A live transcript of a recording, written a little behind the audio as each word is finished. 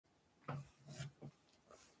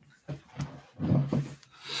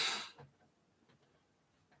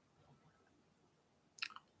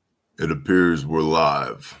It appears we're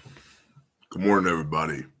live. Good morning,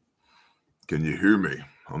 everybody. Can you hear me?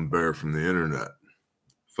 I'm Bear from the internet.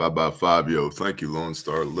 5x5, yo. Thank you, Lone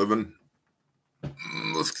Star Living.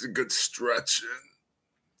 Let's get a good stretch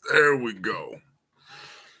in. There we go.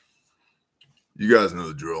 You guys know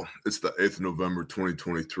the drill. It's the 8th of November,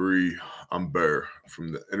 2023. I'm Bear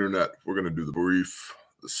from the internet. We're going to do the brief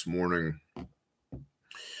this morning.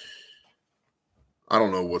 I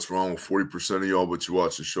don't know what's wrong with 40% of y'all, but you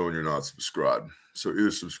watch the show and you're not subscribed. So either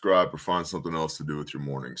subscribe or find something else to do with your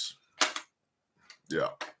mornings. Yeah,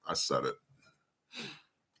 I said it.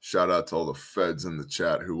 Shout out to all the feds in the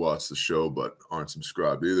chat who watch the show but aren't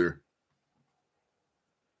subscribed either.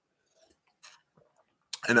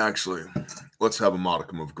 And actually, let's have a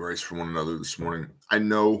modicum of grace for one another this morning. I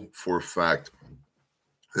know for a fact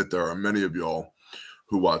that there are many of y'all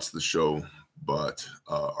who watch the show but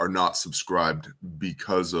are not subscribed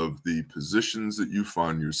because of the positions that you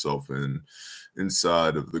find yourself in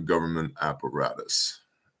inside of the government apparatus.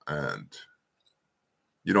 And,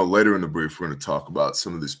 you know, later in the brief, we're going to talk about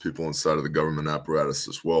some of these people inside of the government apparatus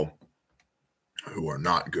as well who are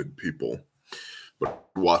not good people. But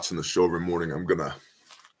watching the show every morning, I'm gonna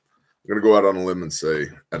go out on a limb and say,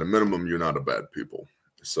 at a minimum, you're not a bad people.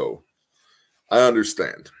 So I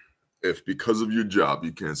understand. If because of your job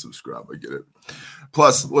you can't subscribe, I get it.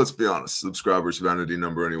 Plus, let's be honest, subscribers vanity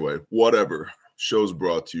number anyway. Whatever. Show's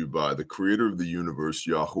brought to you by the creator of the universe,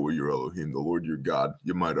 Yahweh your Elohim, the Lord your God.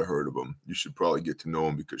 You might have heard of him. You should probably get to know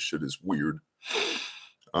him because shit is weird.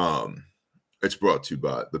 It's brought to you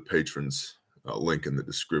by the patrons, link in the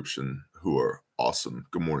description, who are awesome.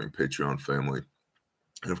 Good morning, Patreon family.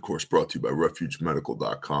 And of course, brought to you by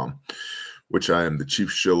refugemedical.com. which I am the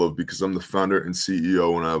chief shill of because I'm the founder and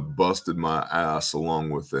CEO, and I've busted my ass along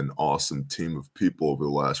with an awesome team of people over the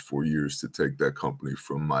last 4 years to take that company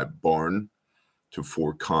from my barn to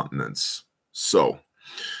 4 continents. So,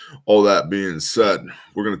 all that being said,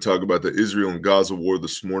 we're going to talk about the Israel and Gaza war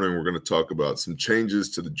this morning. We're going to talk about some changes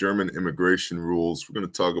to the German immigration rules. We're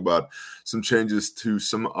going to talk about some changes to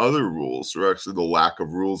some other rules, or actually the lack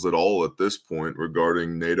of rules at all at this point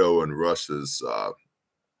regarding NATO and Russia's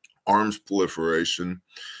arms proliferation.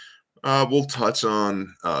 We'll touch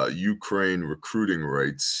on Ukraine recruiting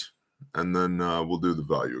rates, and then we'll do the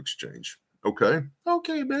value exchange. Okay?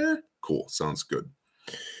 Okay, man. Cool. Sounds good.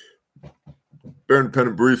 Bear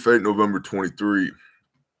Independent Brief, 8 November 23.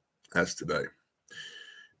 That's today.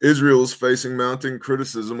 Israel is facing mounting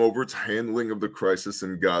criticism over its handling of the crisis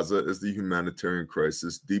in Gaza as the humanitarian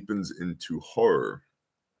crisis deepens into horror.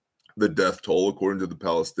 The death toll, according to the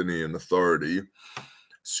Palestinian Authority,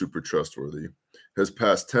 super trustworthy, has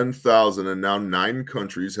passed 10,000, and now 9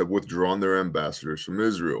 countries have withdrawn their ambassadors from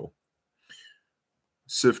Israel.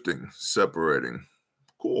 Sifting, separating.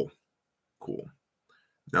 Cool.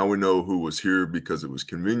 Now we know who was here because it was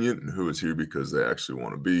convenient and who was here because they actually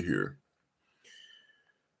want to be here.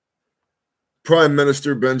 Prime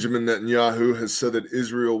Minister Benjamin Netanyahu has said that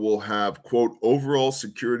Israel will have, quote, overall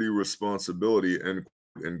security responsibility, end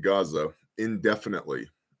quote, in Gaza indefinitely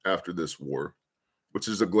after this war, which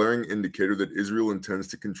is a glaring indicator that Israel intends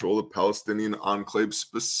to control the Palestinian enclave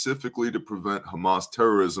specifically to prevent Hamas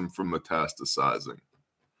terrorism from metastasizing.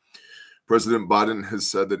 President Biden has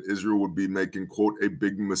said that Israel would be making, quote, a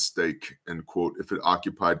big mistake, end quote, if it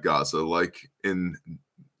occupied Gaza, like in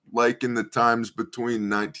the times between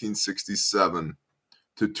 1967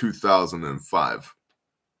 to 2005.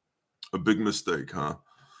 A big mistake, huh?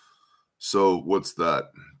 So what's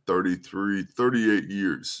that? 38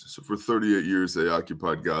 years. So for 38 years, they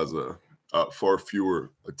occupied Gaza. Far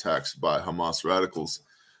fewer attacks by Hamas radicals.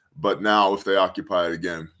 But now if they occupy it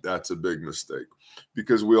again, that's a big mistake.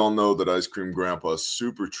 Because we all know that Ice Cream Grandpa is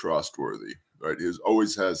super trustworthy, right? He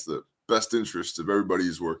always has the best interests of everybody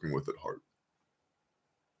he's working with at heart.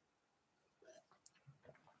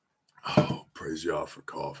 Oh, praise Yah for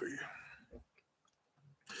coffee.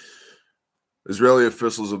 Israeli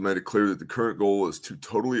officials have made it clear that the current goal is to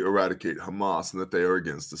totally eradicate Hamas and that they are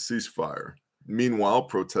against the ceasefire. Meanwhile,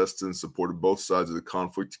 protests in support of both sides of the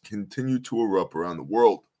conflict continue to erupt around the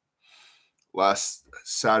world. Last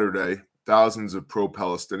Saturday, thousands of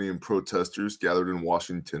pro-Palestinian protesters gathered in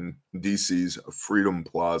Washington, D.C.'s Freedom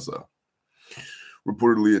Plaza.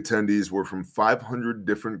 Reportedly, attendees were from 500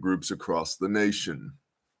 different groups across the nation,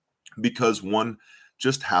 because one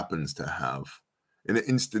just happens to have an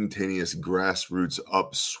instantaneous grassroots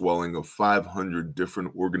upswelling of 500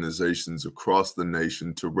 different organizations across the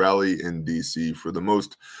nation to rally in D.C. for the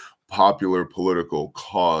most popular political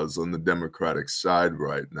cause on the Democratic side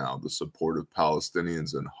right now, the support of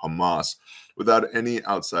Palestinians and Hamas, without any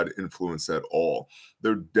outside influence at all.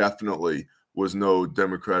 They're definitely was no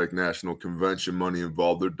Democratic National Convention money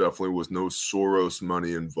involved. There definitely was no Soros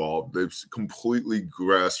money involved. They've completely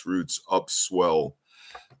grassroots upswell.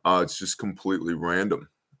 It's just completely random,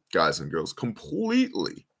 guys and girls.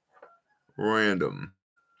 Completely random.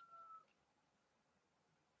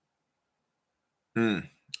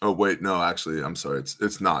 Oh, wait, no, actually, I'm sorry.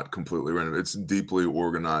 It's not completely random. It's deeply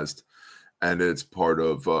organized, and it's part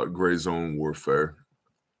of gray zone warfare.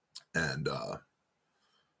 And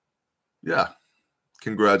yeah,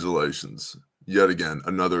 congratulations. Yet again,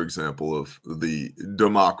 another example of the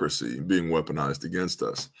democracy being weaponized against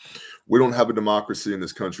us. We don't have a democracy in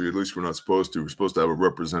this country. At least we're not supposed to. We're supposed to have a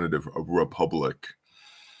representative, a republic.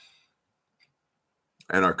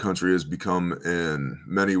 And our country has become, in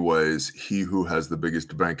many ways, he who has the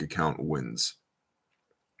biggest bank account wins.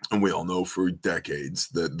 And we all know for decades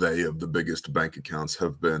that they of the biggest bank accounts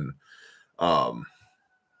have been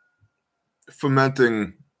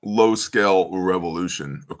fomenting low-scale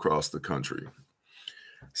revolution across the country.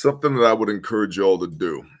 Something that I would encourage y'all to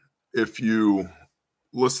do, if you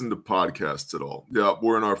listen to podcasts at all. Yeah,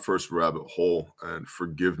 we're in our first rabbit hole, and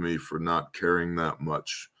forgive me for not caring that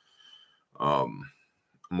much. I'm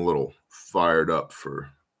a little fired up for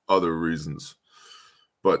other reasons.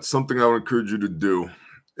 But something I would encourage you to do,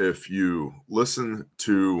 if you listen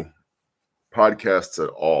to podcasts at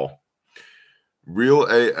all, Real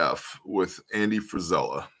AF with Andy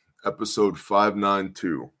Frisella, episode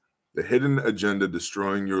 592, The Hidden Agenda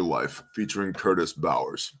Destroying Your Life, featuring Curtis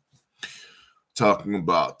Bowers, talking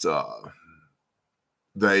about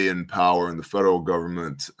they in power in the federal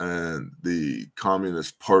government and the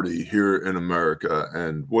Communist Party here in America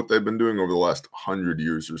and what they've been doing over the last 100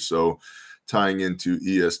 years or so, tying into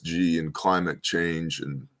ESG and climate change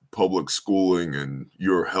and public schooling and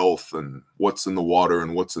your health and what's in the water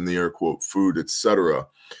and what's in the air, quote, food, etc.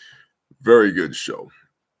 Very good show.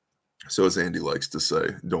 So as Andy likes to say,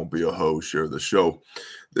 don't be a hoe, share the show.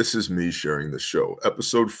 This is me sharing the show.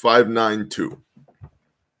 Episode 592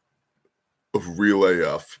 of Real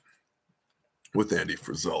AF with Andy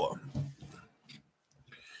Frisella.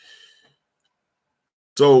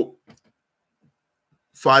 So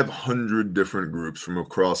 500 different groups from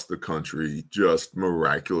across the country just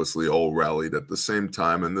miraculously all rallied at the same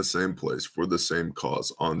time in the same place for the same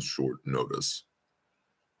cause on short notice.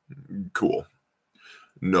 Cool.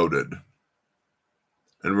 Noted.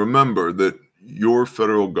 And remember that your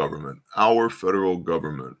federal government, our federal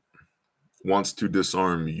government, wants to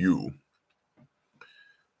disarm you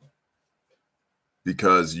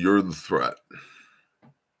because you're the threat.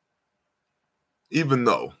 Even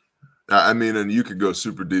though, I mean, and you could go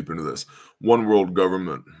super deep into this. One world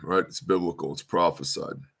government, right? It's biblical, it's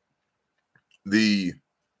prophesied. There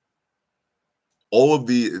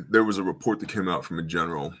was a report that came out from a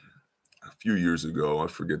general a few years ago. I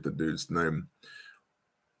forget the dude's name.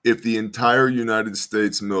 If the entire United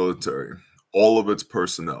States military, all of its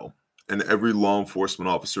personnel, and every law enforcement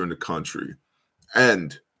officer in the country,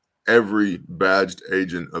 and every badged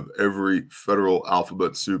agent of every federal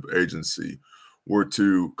alphabet soup agency were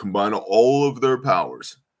to combine all of their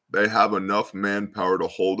powers, they have enough manpower to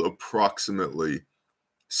hold approximately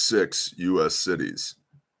 6 U.S. cities.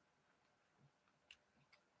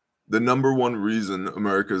 The number one reason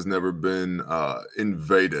America has never been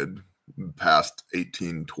invaded past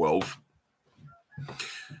 1812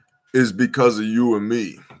 is because of you and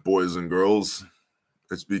me, boys and girls.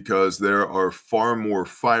 It's because there are far more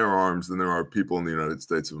firearms than there are people in the United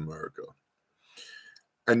States of America.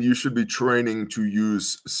 And you should be training to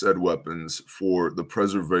use said weapons for the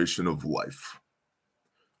preservation of life.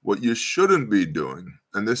 What you shouldn't be doing,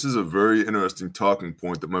 and this is a very interesting talking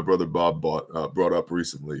point that my brother Bob brought up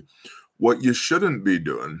recently, what you shouldn't be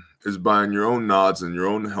doing is buying your own nods and your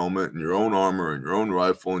own helmet and your own armor and your own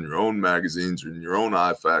rifle and your own magazines and your own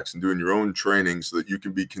IFAKs and doing your own training so that you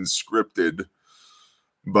can be conscripted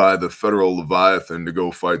by the federal Leviathan to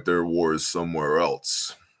go fight their wars somewhere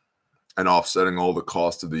else, and offsetting all the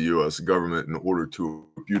cost of the U.S. government in order to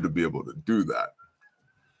you to be able to do that.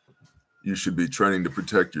 You should be training to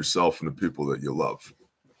protect yourself and the people that you love.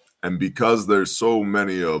 And because there's so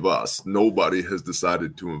many of us, nobody has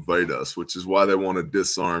decided to invade us, which is why they want to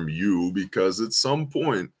disarm you, because at some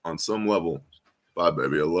point, on some level, bye,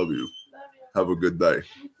 baby, I love you. Have a good day.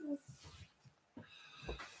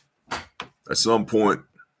 At some point,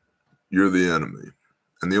 you're the enemy.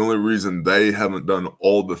 And the only reason they haven't done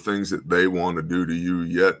all the things that they want to do to you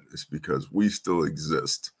yet is because we still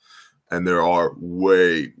exist. And there are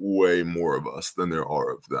way, way more of us than there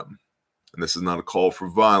are of them. And this is not a call for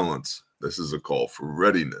violence. This is a call for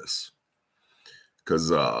readiness.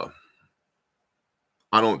 Because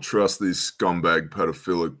I don't trust these scumbag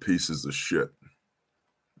pedophilic pieces of shit.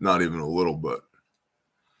 Not even a little bit.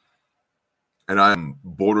 And I am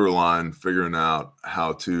borderline figuring out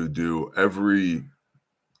how to do every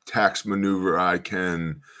tax maneuver I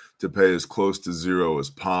can to pay as close to zero as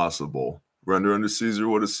possible. Render unto Caesar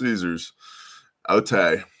what is Caesar's.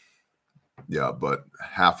 Okay. Yeah, but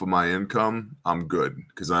half of my income, I'm good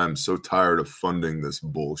because I am so tired of funding this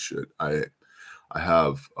bullshit. I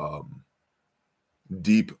have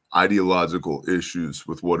deep ideological issues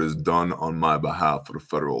with what is done on my behalf at a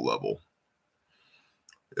federal level.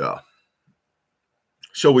 Yeah.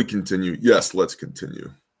 Shall we continue? Yes, let's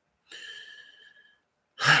continue.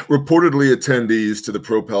 Reportedly, attendees to the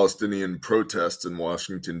pro-Palestinian protests in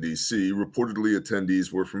Washington, D.C., reportedly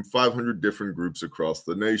attendees were from 500 different groups across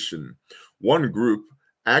the nation. One group,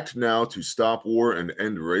 Act Now to Stop War and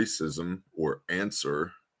End Racism, or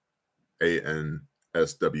ANSWER,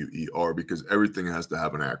 ANSWER, because everything has to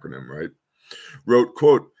have an acronym, right? Wrote,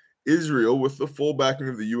 quote, Israel, with the full backing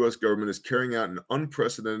of the U.S. government, is carrying out an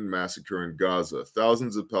unprecedented massacre in Gaza.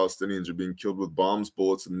 Thousands of Palestinians are being killed with bombs,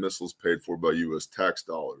 bullets, and missiles paid for by U.S. tax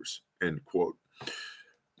dollars, end quote.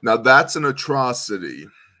 Now, that's an atrocity,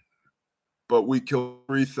 but we kill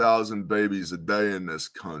 3,000 babies a day in this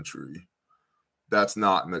country. That's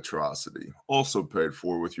not an atrocity. Also paid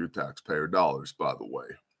for with your taxpayer dollars, by the way.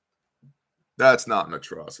 That's not an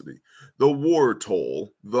atrocity. The war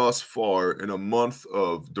toll thus far in a month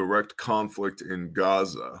of direct conflict in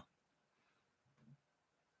Gaza,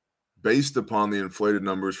 based upon the inflated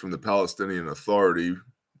numbers from the Palestinian Authority,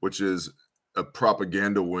 which is a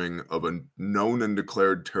propaganda wing of a known and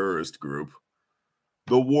declared terrorist group,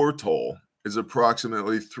 the war toll is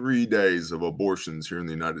approximately 3 days of abortions here in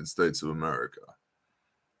the United States of America.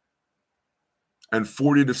 And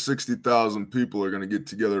 40 to 60,000 people are going to get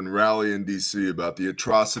together and rally in D.C. about the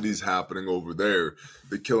atrocities happening over there,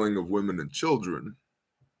 the killing of women and children.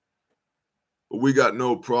 But we got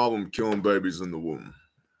no problem killing babies in the womb.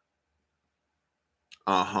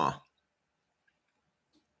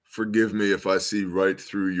 Forgive me if I see right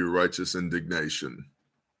through your righteous indignation.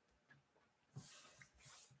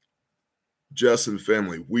 Jess and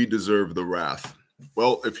family, we deserve the wrath.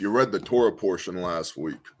 Well, if you read the Torah portion last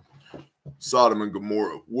week, Sodom and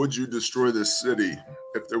Gomorrah, would you destroy this city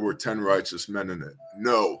if there were 10 righteous men in it?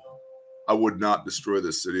 No, I would not destroy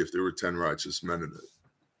this city if there were 10 righteous men in it.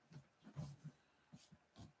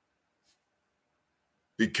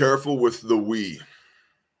 Be careful with the we,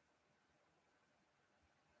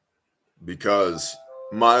 because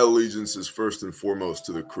my allegiance is first and foremost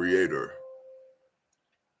to the Creator.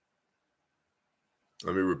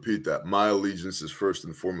 Let me repeat that. My allegiance is first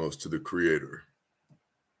and foremost to the Creator.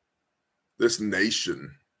 This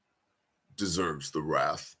nation deserves the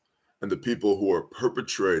wrath, and the people who are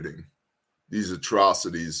perpetrating these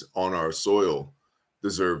atrocities on our soil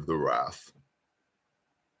deserve the wrath.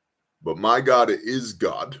 But my God is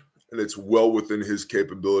God, and it's well within his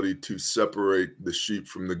capability to separate the sheep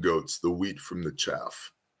from the goats, the wheat from the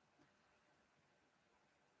chaff.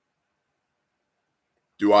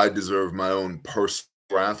 Do I deserve my own personal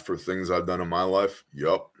wrath for things I've done in my life?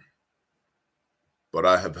 Yup. But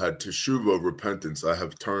I have had teshuvah, repentance. I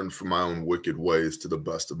have turned from my own wicked ways to the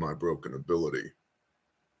best of my broken ability.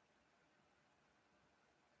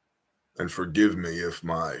 And forgive me if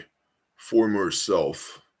my former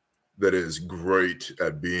self, that is great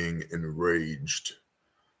at being enraged,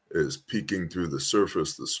 is peeking through the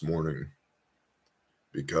surface this morning,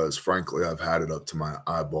 because frankly, I've had it up to my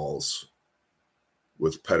eyeballs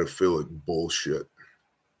with pedophilic bullshit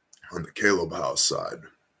on the Caleb House side.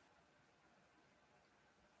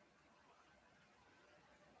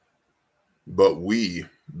 But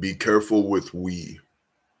be careful with we.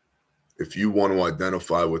 If you want to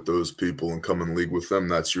identify with those people and come in league with them,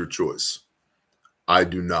 that's your choice. I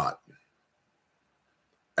do not.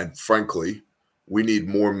 And frankly, we need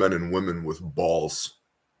more men and women with balls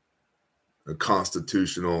and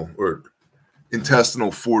constitutional or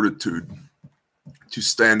intestinal fortitude to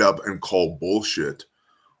stand up and call bullshit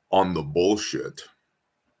on the bullshit.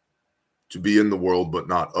 To be in the world, but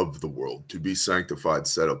not of the world. To be sanctified,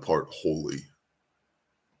 set apart, holy.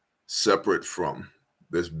 Separate from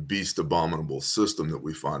this beast abominable system that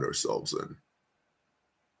we find ourselves in.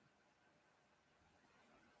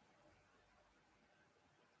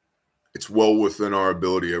 It's well within our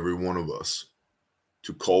ability, every one of us,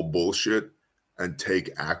 to call bullshit and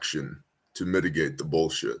take action to mitigate the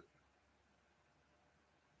bullshit.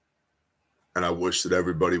 And I wish that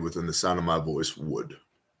everybody within the sound of my voice would.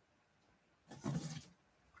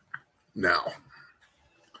 Now,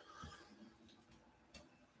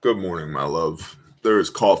 good morning, my love. There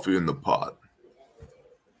is coffee in the pot.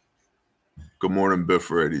 Good morning,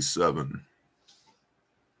 Biffer87.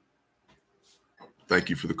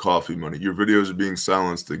 Thank you for the coffee money. Your videos are being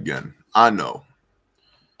silenced again. I know.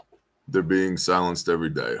 They're being silenced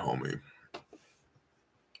every day, homie.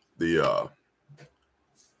 I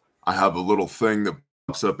have a little thing that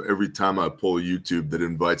pops up every time I pull YouTube that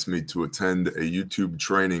invites me to attend a YouTube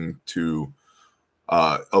training to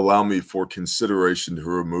allow me for consideration to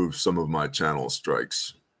remove some of my channel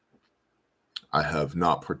strikes. I have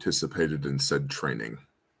not participated in said training,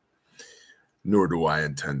 nor do I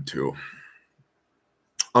intend to.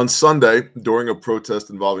 On Sunday, during a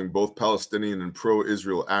protest involving both Palestinian and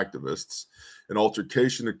pro-Israel activists, an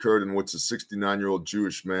altercation occurred in which a 69-year-old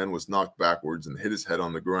Jewish man was knocked backwards and hit his head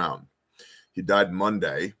on the ground. He died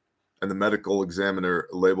Monday, and the medical examiner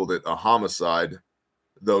labeled it a homicide,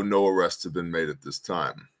 though no arrests have been made at this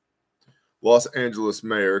time. Los Angeles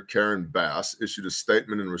Mayor Karen Bass issued a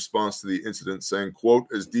statement in response to the incident saying, quote,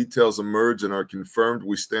 "As details emerge and are confirmed,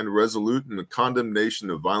 we stand resolute in the condemnation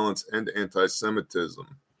of violence and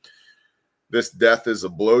anti-Semitism. This death is a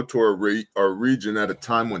blow to our region at a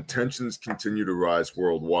time when tensions continue to rise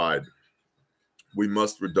worldwide. We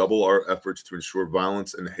must redouble our efforts to ensure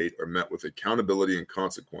violence and hate are met with accountability and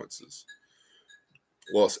consequences.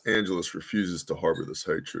 Los Angeles refuses to harbor this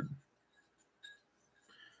hatred."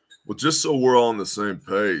 Well, just so we're all on the same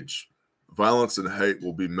page, violence and hate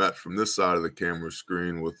will be met from this side of the camera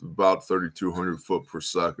screen with about 3,200 foot per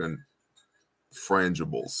second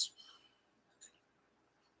frangibles.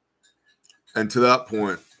 And to that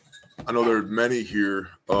point, I know there are many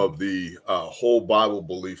here of the whole Bible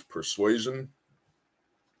belief persuasion,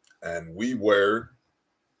 and we wear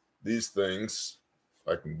these things, if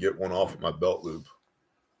I can get one off at my belt loop,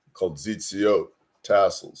 called Zitziot,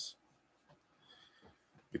 tassels,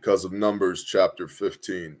 because of Numbers chapter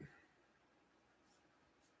 15.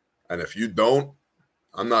 And if you don't,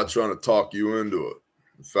 I'm not trying to talk you into it.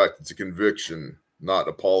 In fact, it's a conviction, not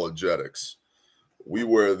apologetics. We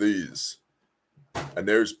wear these, and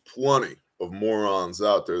there's plenty of morons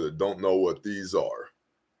out there that don't know what these are.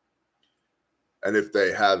 And if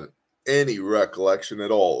they have any recollection at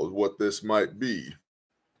all of what this might be,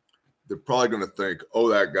 they're probably going to think, oh,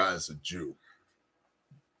 that guy's a Jew.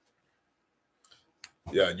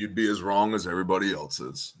 Yeah, you'd be as wrong as everybody else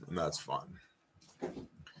is, and that's fine.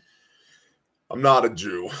 I'm not a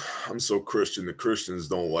Jew. I'm so Christian. The Christians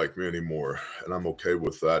don't like me anymore, and I'm okay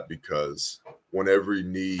with that, because when every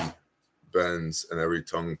knee bends and every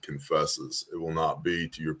tongue confesses, it will not be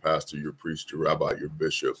to your pastor, your priest, your rabbi, your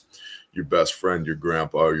bishop, your best friend, your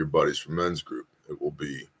grandpa, or your buddies from men's group. It will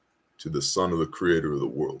be to the Son of the Creator of the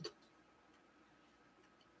world.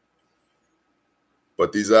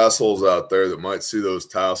 But these assholes out there that might see those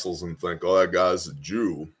tassels and think, oh, that guy's a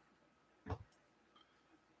Jew,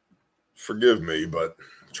 forgive me, but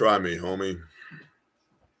try me, homie.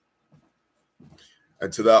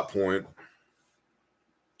 And to that point,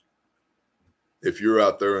 if you're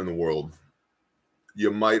out there in the world, you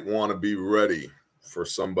might want to be ready for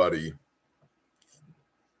somebody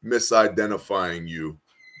misidentifying you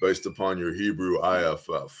based upon your Hebrew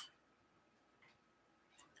IFF.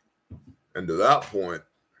 And to that point,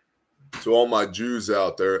 to all my Jews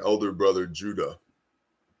out there, elder brother Judah,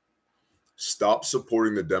 stop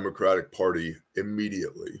supporting the Democratic Party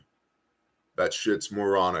immediately. That shit's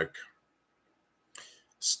moronic.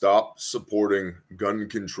 Stop supporting gun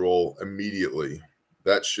control immediately.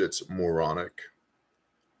 That shit's moronic.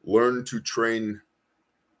 Learn to train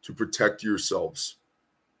to protect yourselves.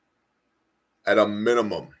 At a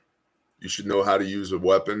minimum, you should know how to use a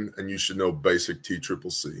weapon, and you should know basic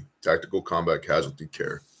TCCC, Tactical Combat Casualty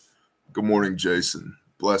Care. Good morning, Jason.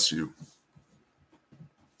 Bless you.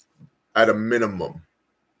 At a minimum,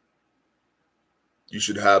 you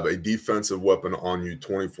should have a defensive weapon on you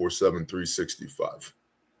 24/7, 365.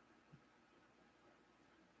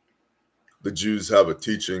 The Jews have a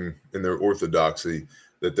teaching in their orthodoxy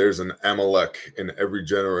that there's an Amalek in every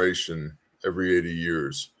generation, every 80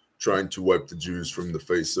 years, trying to wipe the Jews from the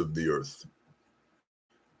face of the earth.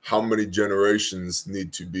 How many generations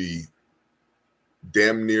need to be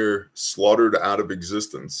damn near slaughtered out of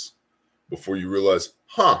existence before you realize,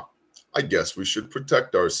 I guess we should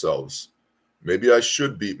protect ourselves. Maybe I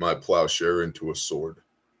should beat my plowshare into a sword.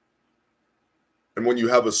 And when you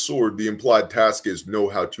have a sword, the implied task is know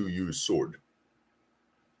how to use sword.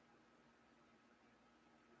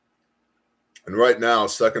 And right now,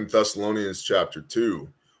 2 Thessalonians chapter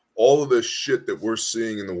 2, all of this shit that we're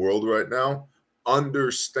seeing in the world right now,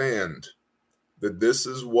 understand that this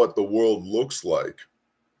is what the world looks like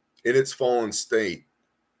in its fallen state,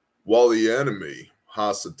 while the enemy,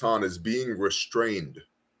 Hasatan, is being restrained.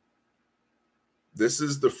 This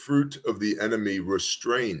is the fruit of the enemy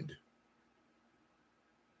restrained.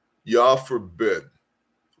 Yah forbid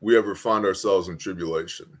we ever find ourselves in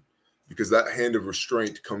tribulation, because that hand of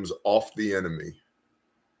restraint comes off the enemy.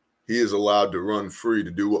 He is allowed to run free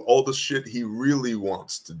to do all the shit he really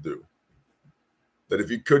wants to do. That if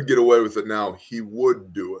he could get away with it now, he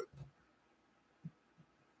would do it.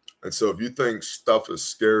 And so if you think stuff is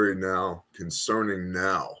scary now, concerning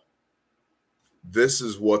now, this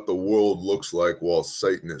is what the world looks like while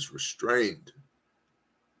Satan is restrained.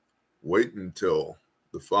 Wait until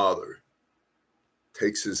the Father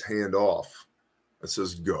takes his hand off and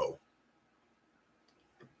says, go.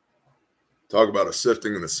 Talk about a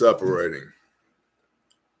sifting and a separating.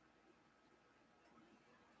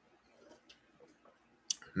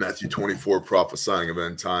 Matthew 24 prophesying of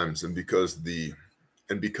end times, and because of the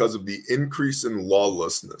increase in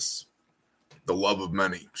lawlessness, the love of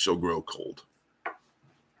many shall grow cold.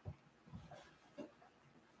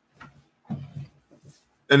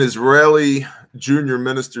 An Israeli junior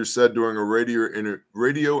minister said during a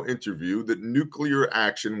radio interview that nuclear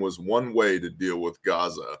action was one way to deal with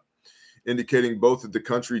Gaza, indicating both that the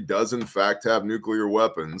country does in fact have nuclear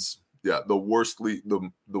weapons. Yeah, the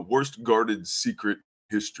worst guarded secret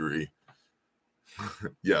history.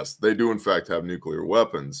 Yes, they do in fact have nuclear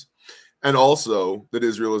weapons. And also that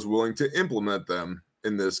Israel is willing to implement them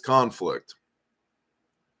in this conflict.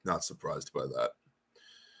 Not surprised by that.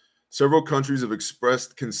 Several countries have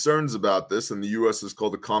expressed concerns about this, and the U.S. has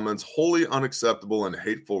called the comments wholly unacceptable and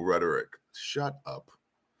hateful rhetoric. Shut up.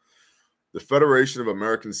 The Federation of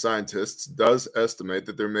American Scientists does estimate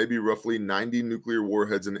that there may be roughly 90 nuclear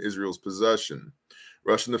warheads in Israel's possession.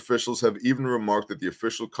 Russian officials have even remarked that the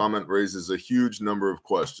official comment raises a huge number of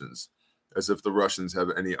questions, as if the Russians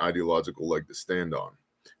have any ideological leg to stand on.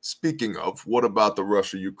 Speaking of, what about the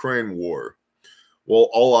Russia-Ukraine war? While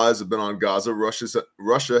all eyes have been on Gaza,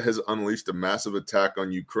 Russia has unleashed a massive attack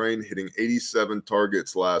on Ukraine, hitting 87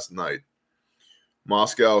 targets last night.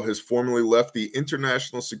 Moscow has formally left the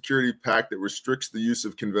International Security Pact that restricts the use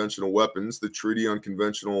of conventional weapons, the Treaty on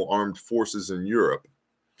Conventional Armed Forces in Europe.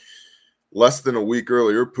 Less than a week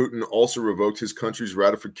earlier, Putin also revoked his country's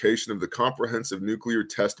ratification of the Comprehensive Nuclear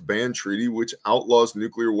Test Ban Treaty, which outlaws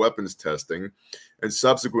nuclear weapons testing, and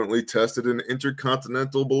subsequently tested an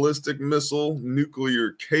intercontinental ballistic missile,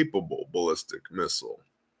 nuclear-capable ballistic missile.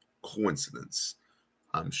 Coincidence,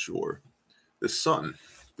 I'm sure. This sun,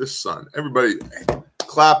 everybody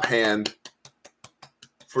clap hand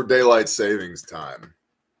for daylight savings time.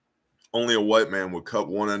 Only a white man would cut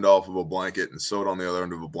one end off of a blanket and sew it on the other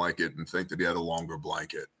end of a blanket and think that he had a longer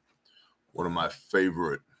blanket. One of my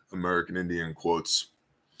favorite American Indian quotes.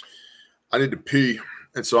 I need to pee,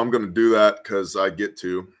 and so I'm going to do that because I get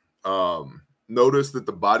to. Notice that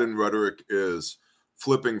the Biden rhetoric is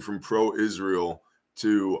flipping from pro-Israel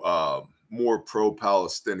to more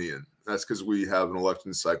pro-Palestinian. That's because we have an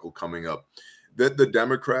election cycle coming up. That the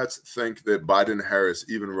Democrats think that Biden-Harris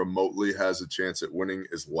even remotely has a chance at winning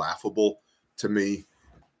is laughable to me.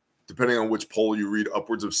 Depending on which poll you read,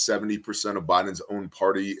 upwards of 70% of Biden's own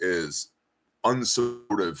party is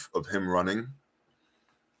unsupportive of him running.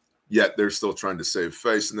 Yet they're still trying to save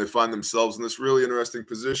face, and they find themselves in this really interesting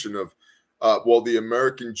position of, while the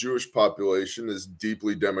American Jewish population is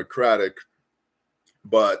deeply Democratic,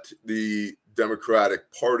 but the Democratic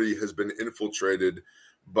Party has been infiltrated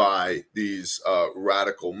by these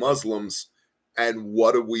radical Muslims. And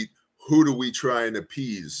who do we try and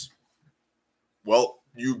appease? Well,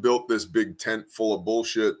 you built this big tent full of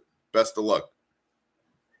bullshit. Best of luck,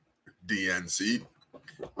 DNC.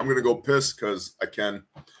 I'm going to go piss because I can.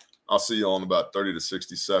 I'll see you all in about 30 to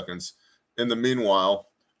 60 seconds. In the meanwhile,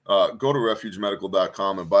 go to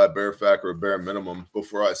refugemedical.com and buy a Bear Fac or a Bare Minimum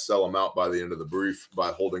before I sell them out by the end of the brief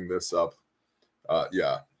by holding this up.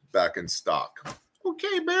 Back in stock.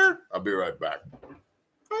 Okay, Bear. I'll be right back.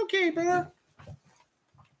 Okay, Bear.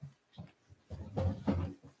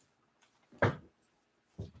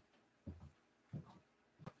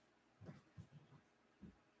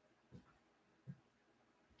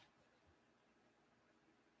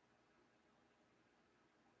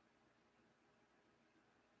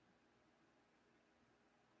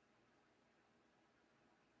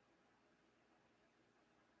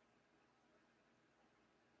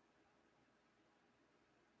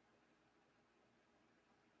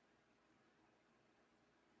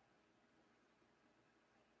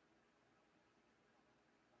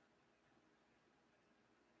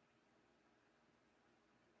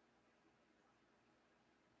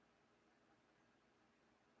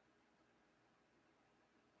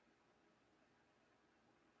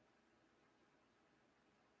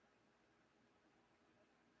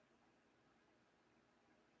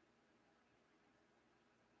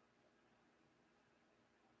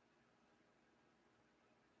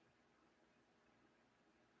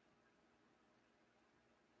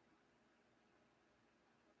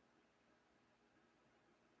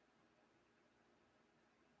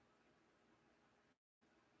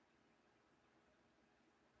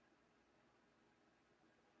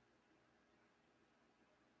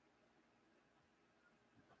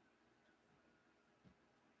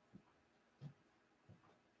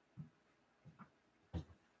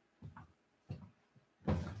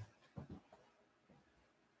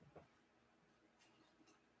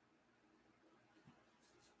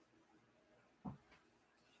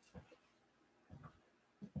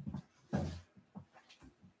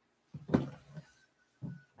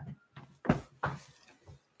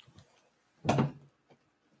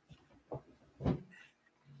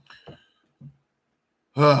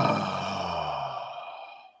 Brian,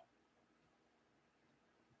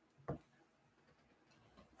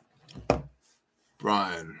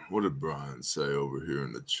 what did Brian say over here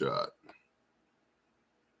in the chat?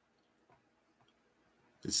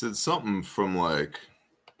 He said something from like,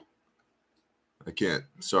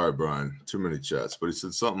 sorry, Brian, too many chats, but he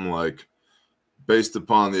said something like, based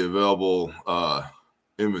upon the available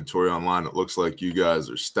inventory online, it looks like you guys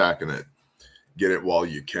are stacking it. Get it while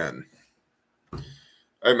you can.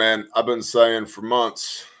 Hey, man, I've been saying for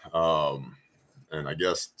months, and I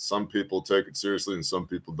guess some people take it seriously and some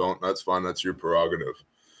people don't. That's fine. That's your prerogative.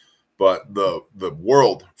 But the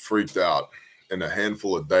world freaked out in a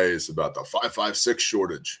handful of days about the 556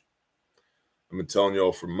 shortage. I've been telling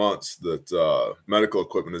y'all for months that medical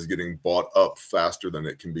equipment is getting bought up faster than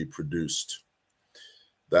it can be produced.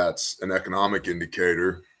 That's an economic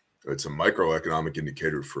indicator. It's a microeconomic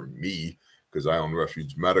indicator for me because I own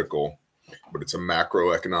Refuge Medical, but it's a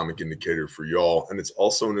macroeconomic indicator for y'all. And it's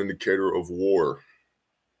also an indicator of war,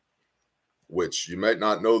 which you might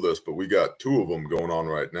not know this, but we got two of them going on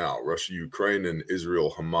right now, Russia, Ukraine, and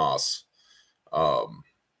Israel, Hamas,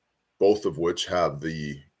 both of which have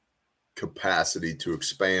the capacity to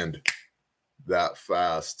expand that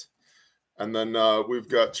fast. And then we've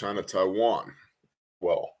got China, Taiwan.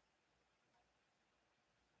 Well,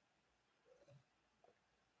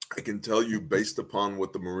 I can tell you based upon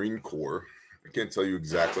what the Marine Corps, I can't tell you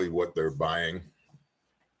exactly what they're buying,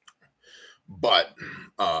 but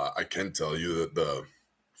I can tell you that the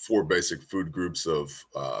 4 basic food groups of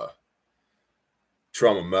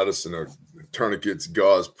trauma medicine are tourniquets,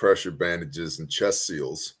 gauze, pressure bandages, and chest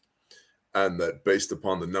seals. And that based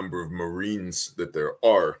upon the number of Marines that there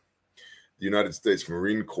are, the United States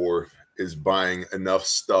Marine Corps is buying enough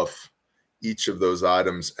stuff, each of those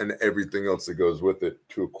items and everything else that goes with it,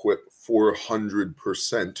 to equip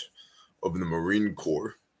 400% of the Marine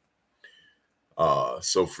Corps.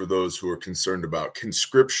 So for those who are concerned about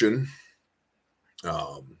conscription,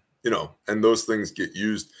 and those things get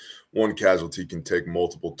used, one casualty can take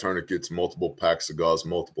multiple tourniquets, multiple packs of gauze,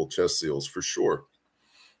 multiple chest seals for sure.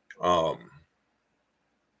 But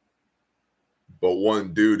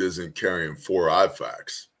one dude isn't carrying 4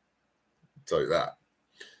 IFAKs. I'll tell you that.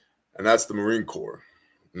 And that's the Marine Corps,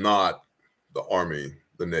 not the Army,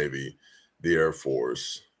 the Navy, the Air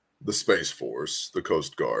Force, the Space Force, the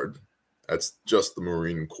Coast Guard. That's just the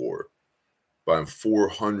Marine Corps, buying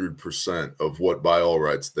 400% of what, by all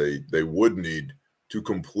rights, they would need to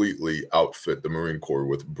completely outfit the Marine Corps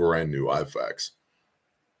with brand new IFAKs.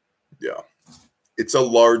 Yeah, it's a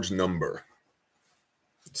large number.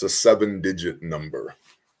 It's a 7-digit number.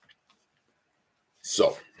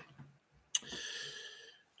 So,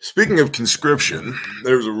 speaking of conscription,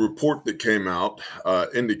 there's a report that came out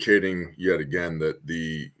indicating yet again that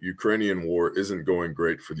the Ukrainian war isn't going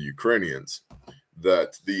great for the Ukrainians,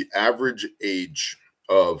 that the average age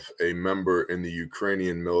of a member in the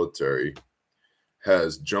Ukrainian military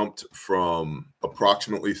has jumped from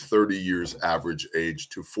approximately 30 years average age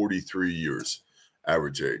to 43 years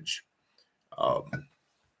average age.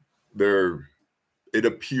 It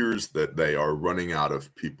appears that they are running out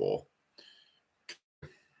of people.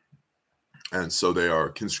 And so they are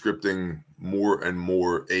conscripting more and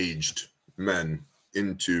more aged men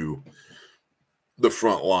into the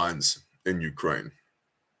front lines in Ukraine.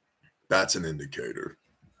 That's an indicator.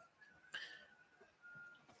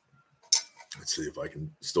 Let's see if I can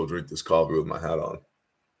still drink this coffee with my hat on.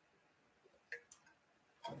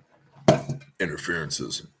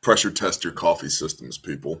 Interferences. Pressure test your coffee systems,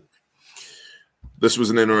 people. This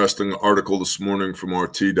was an interesting article this morning from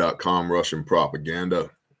RT.com, Russian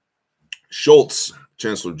propaganda. Scholz,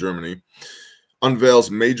 Chancellor of Germany,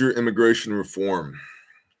 unveils major immigration reform.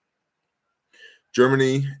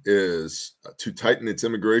 Germany is to tighten its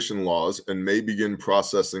immigration laws and may begin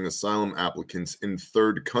processing asylum applicants in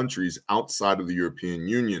third countries outside of the European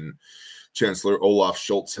Union. Chancellor Olaf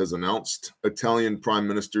Scholz has announced. Italian Prime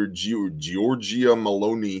Minister Giorgia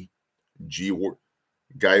Meloni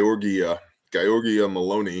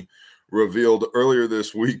revealed earlier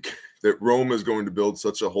this week that Rome is going to build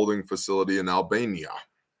such a holding facility in Albania.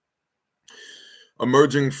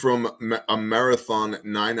 Emerging from a marathon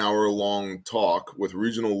 9-hour-long talk with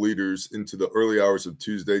regional leaders into the early hours of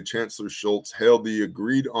Tuesday, Chancellor Scholz hailed the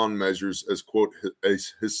agreed-on measures as, quote, a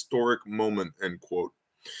historic moment, end quote.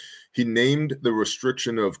 He named the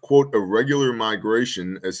restriction of, quote, irregular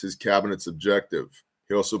migration as his cabinet's objective.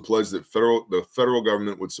 He also pledged that the federal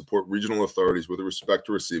government would support regional authorities with respect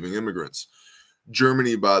to receiving immigrants.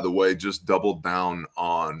 Germany, by the way, just doubled down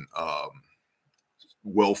on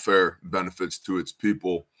welfare benefits to its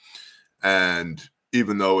people. And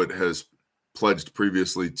even though it has pledged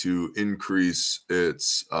previously to increase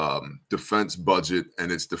its defense budget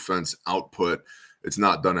and its defense output. It's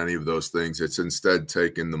not done any of those things. It's instead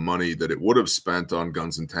taken the money that it would have spent on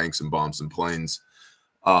guns and tanks and bombs and planes,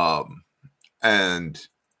 and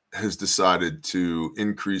has decided to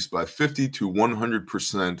increase by 50 to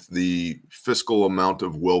 100% the fiscal amount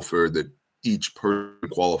of welfare that each person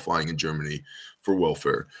qualifying in Germany for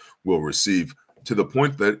welfare will receive, to the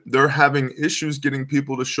point that they're having issues getting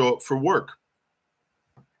people to show up for work.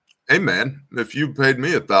 Hey man, if you paid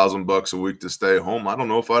me $1,000 a week to stay home, I don't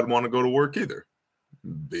know if I'd want to go to work either,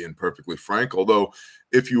 being perfectly frank. Although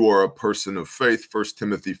if you are a person of faith, 1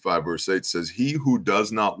 Timothy 5 verse 8 says, he who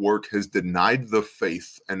does not work has denied the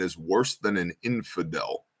faith and is worse than an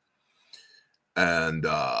infidel. And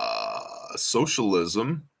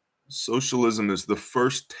socialism is the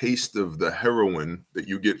first taste of the heroin that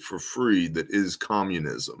you get for free that is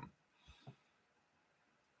communism.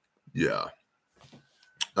 Yeah.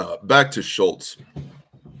 Back to Schultz.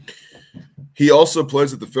 He also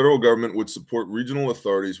pledged that the federal government would support regional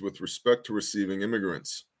authorities with respect to receiving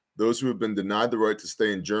immigrants. Those who have been denied the right to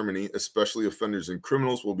stay in Germany, especially offenders and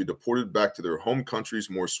criminals, will be deported back to their home countries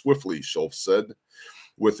more swiftly, Schultz said,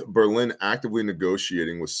 with Berlin actively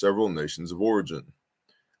negotiating with several nations of origin.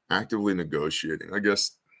 Actively negotiating. I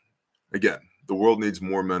guess, again, the world needs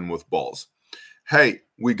more men with balls. Hey,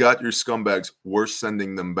 we got your scumbags. We're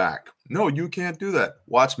sending them back. No, you can't do that.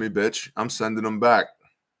 Watch me, bitch. I'm sending them back.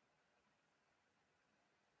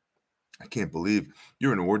 I can't believe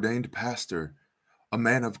you're an ordained pastor, a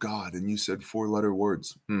man of God, and you said 4-letter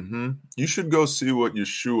words. You should go see what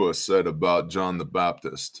Yeshua said about John the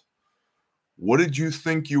Baptist. What did you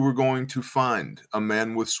think you were going to find? A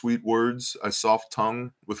man with sweet words, a soft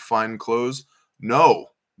tongue, with fine clothes? No,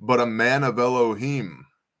 but a man of Elohim.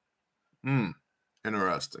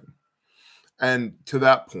 Interesting. And to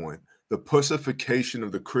that point, the pussification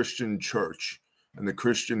of the Christian church and the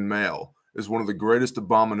Christian male is one of the greatest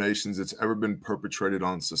abominations that's ever been perpetrated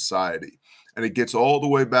on society. And it gets all the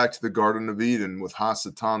way back to the Garden of Eden with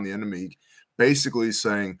Hasatan, the enemy, basically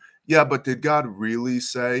saying, yeah, but did God really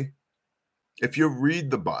say? If you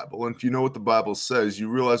read the Bible, and if you know what the Bible says, you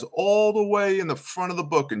realize all the way in the front of the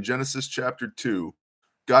book in Genesis chapter 2,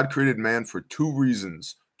 God created man for 2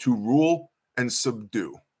 reasons: to rule and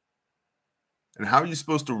subdue. And how are you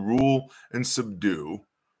supposed to rule and subdue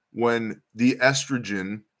when the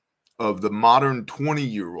estrogen of the modern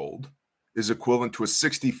 20-year-old is equivalent to a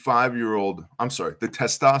 65-year-old? I'm sorry, the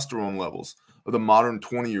testosterone levels of the modern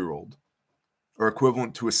 20-year-old are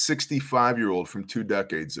equivalent to a 65-year-old from 2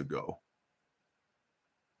 decades ago.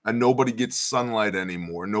 And nobody gets sunlight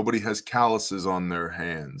anymore. Nobody has calluses on their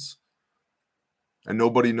hands. And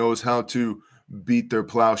nobody knows how to beat their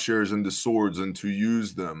plowshares into swords and to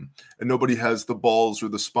use them. And nobody has the balls or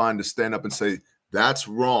the spine to stand up and say, that's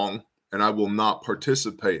wrong, and I will not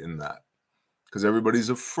participate in that. Because everybody's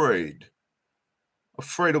afraid.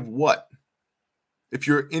 Afraid of what? If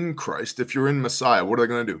you're in Christ, if you're in Messiah, what are they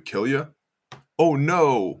going to do? Kill you? Oh,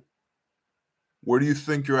 no. Where do you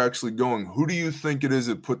think you're actually going? Who do you think it is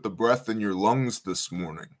that put the breath in your lungs this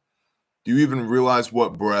morning? Do you even realize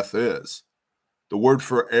what breath is? The word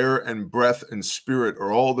for air and breath and spirit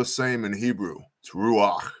are all the same in Hebrew. It's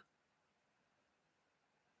ruach.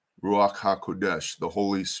 Ruach HaKodesh, the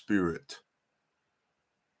Holy Spirit.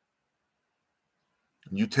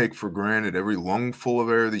 You take for granted every lungful of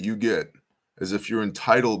air that you get as if you're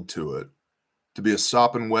entitled to it, to be a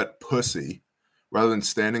sopping wet pussy, rather than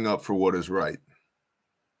standing up for what is right.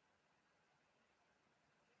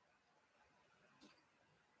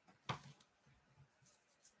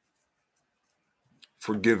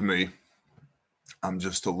 Forgive me. I'm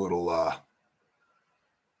just a little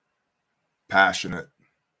passionate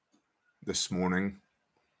this morning.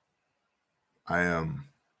 I am.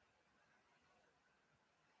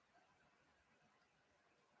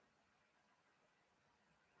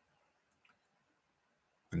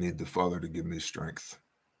 I need the Father to give me strength.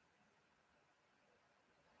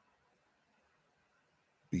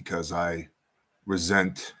 Because I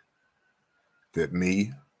resent that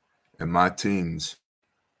me and my teens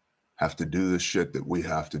have to do the shit that we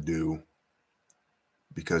have to do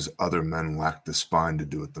because other men lack the spine to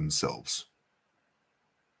do it themselves.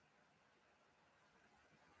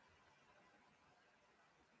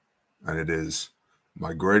 And it is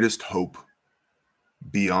my greatest hope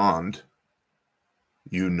beyond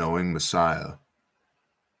you knowing Messiah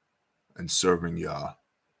and serving Yah,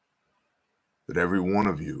 that every one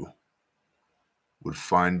of you would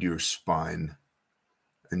find your spine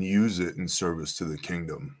and use it in service to the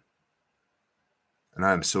kingdom. And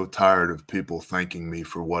I am so tired of people thanking me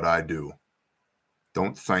for what I do.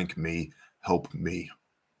 Don't thank me. help me.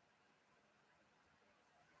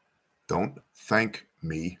 Don't thank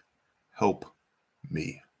me, help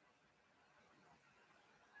me.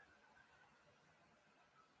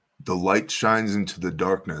 The light shines into the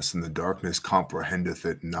darkness, and the darkness comprehendeth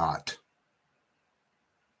it not.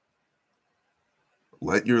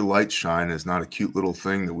 Let your light shine is not a cute little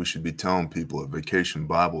thing that we should be telling people at Vacation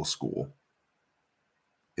Bible School.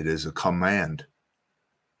 It is a command.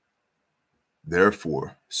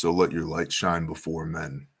 Therefore, so let your light shine before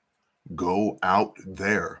men. Go out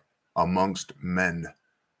there amongst men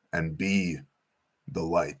and be the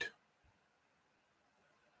light.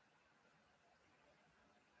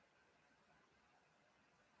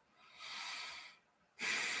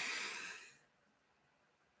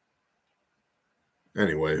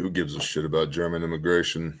 Anyway, who gives a shit about German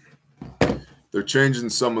immigration? They're changing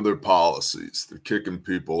some of their policies. They're kicking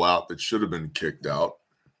people out that should have been kicked out.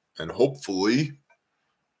 And hopefully,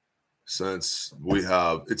 since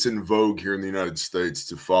it's in vogue here in the United States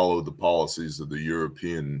to follow the policies of the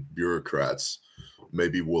European bureaucrats,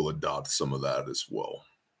 maybe we'll adopt some of that as well.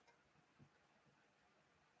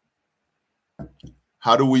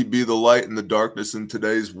 How do we be the light in the darkness in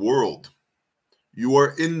today's world? You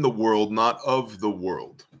are in the world, not of the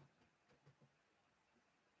world.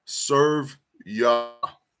 Serve Yah.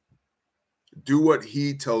 Do what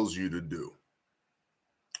he tells you to do,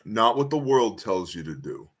 not what the world tells you to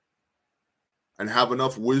do. And have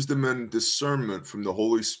enough wisdom and discernment from the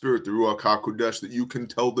Holy Spirit, the Ruach HaKodesh, that you can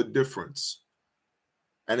tell the difference.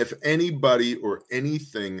 And if anybody or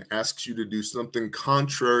anything asks you to do something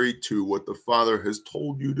contrary to what the Father has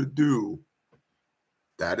told you to do,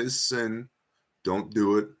 that is sin. Don't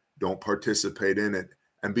do it. Don't participate in it.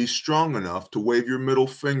 And be strong enough to wave your middle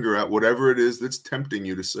finger at whatever it is that's tempting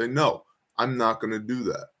you to say, no, I'm not going to do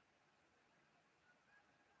that.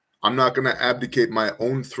 I'm not going to abdicate my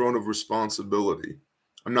own throne of responsibility.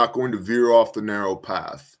 I'm not going to veer off the narrow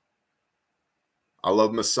path. I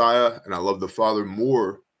love Messiah and I love the Father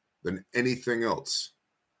more than anything else.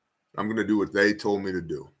 I'm going to do what they told me to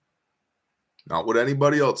do, not what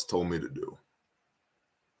anybody else told me to do.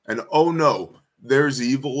 And oh no, there's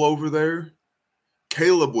evil over there.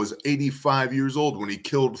 Caleb was 85 years old when he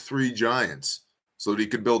killed 3 giants so that he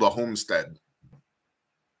could build a homestead.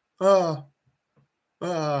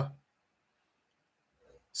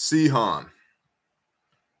 Sihon,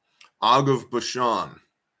 Og of Bashan,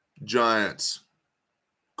 giants.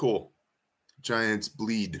 Cool. Giants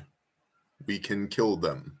bleed. We can kill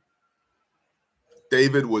them.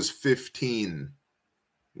 David was 15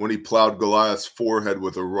 when he plowed Goliath's forehead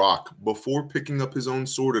with a rock before picking up his own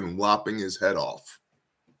sword and lopping his head off.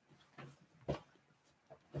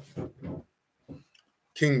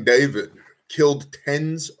 King David killed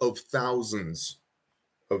tens of thousands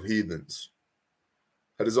of heathens.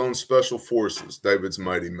 Had his own special forces, David's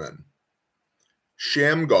mighty men.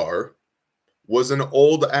 Shamgar was an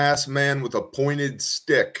old-ass man with a pointed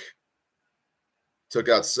stick. Took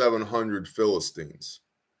out 700 Philistines.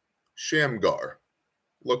 Shamgar.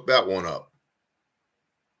 Look that one up.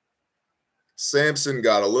 Samson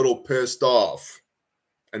got a little pissed off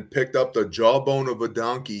and picked up the jawbone of a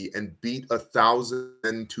donkey and beat 1,000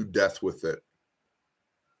 men to death with it.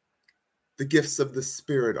 The gifts of the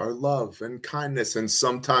Spirit are love and kindness, and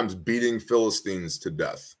sometimes beating Philistines to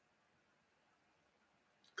death.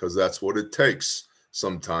 Because that's what it takes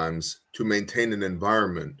sometimes to maintain an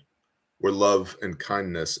environment where love and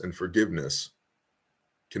kindness and forgiveness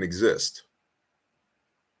can exist.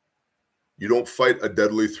 You don't fight a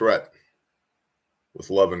deadly threat with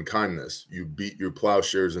love and kindness. You beat your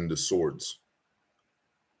plowshares into swords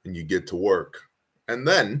and you get to work. And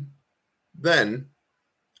then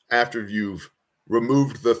after you've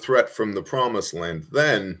removed the threat from the promised land,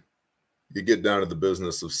 then you get down to the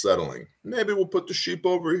business of settling. Maybe we'll put the sheep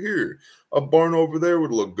over here. A barn over there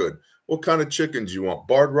would look good. What kind of chickens you want?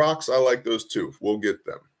 Barred rocks? I like those too. We'll get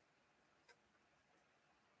them.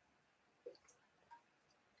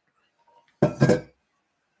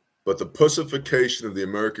 But the pussification of the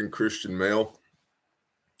American Christian male,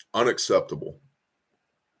 unacceptable.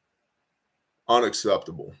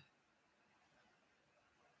 Unacceptable.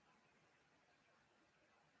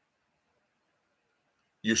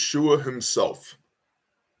 Yeshua himself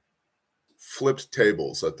flipped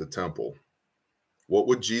tables at the temple. What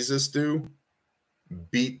would Jesus do?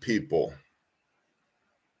 Beat people.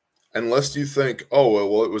 Unless you think, oh,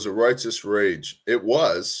 well, it was a righteous rage. It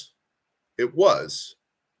was. It was.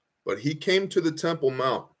 But he came to the Temple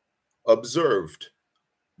Mount, observed,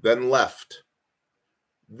 then left.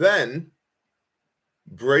 Then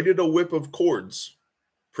braided a whip of cords,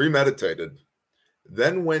 premeditated,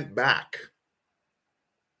 then went back.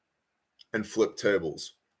 and flipped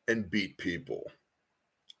tables and beat people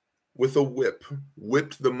with a whip,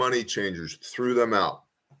 whipped the money changers, threw them out.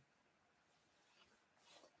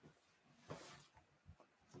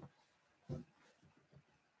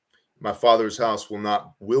 My Father's house will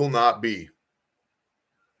not be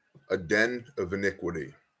a den of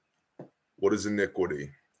iniquity. What is iniquity?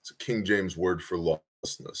 It's a King James word for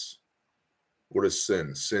lawlessness. What is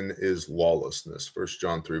sin? Sin is lawlessness. 1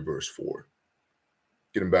 John 3, verse 4.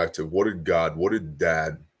 Getting back to what did God, what did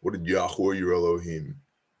Dad, what did Yahweh, your Elohim,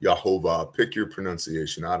 Yahovah, pick your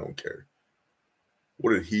pronunciation, I don't care.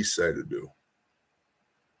 What did he say to do?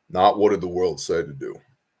 Not what did the world say to do?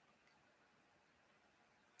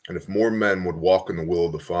 And if more men would walk in the will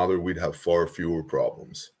of the Father, we'd have far fewer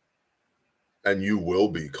problems. And you will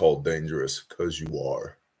be called dangerous because you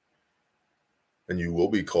are. And you will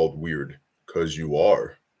be called weird because you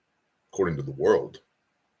are, according to the world.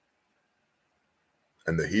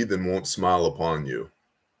 And the heathen won't smile upon you.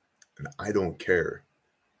 And I don't care.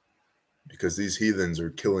 Because these heathens are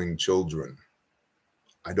killing children.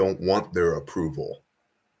 I don't want their approval.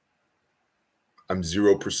 I'm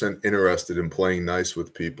 0% interested in playing nice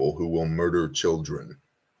with people who will murder children.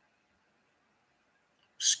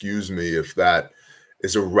 Excuse me if that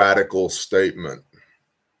is a radical statement.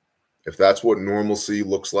 If that's what normalcy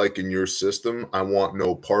looks like in your system, I want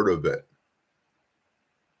no part of it.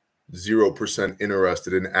 0%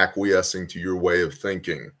 interested in acquiescing to your way of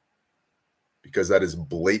thinking, because that is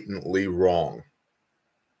blatantly wrong.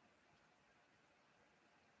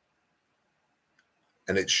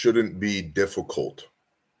 And it shouldn't be difficult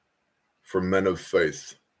for men of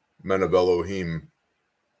faith, men of Elohim,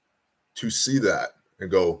 to see that and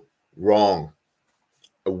go, wrong.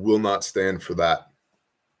 I will not stand for that.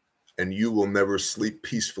 And you will never sleep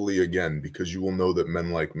peacefully again, because you will know that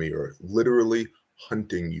men like me are literally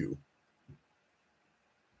hunting you.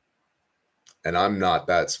 And I'm not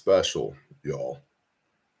that special, y'all.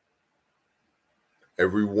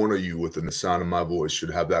 Every one of you within the sound of my voice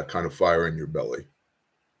should have that kind of fire in your belly.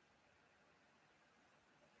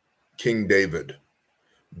 King David,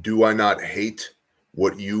 do I not hate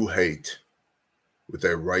what you hate with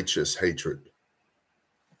a righteous hatred?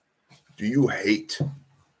 Do you hate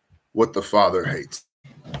what the Father hates?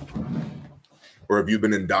 Or have you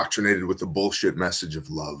been indoctrinated with the bullshit message of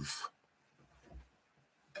love?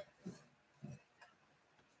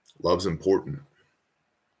 Love's important.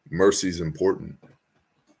 Mercy's important.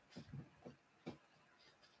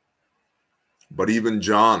 But even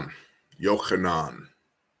John, Yochanan,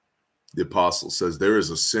 the apostle, says there is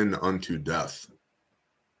a sin unto death.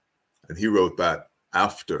 And he wrote that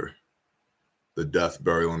after the death,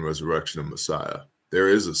 burial, and resurrection of Messiah. There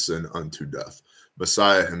is a sin unto death.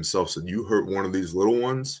 Messiah himself said, you hurt one of these little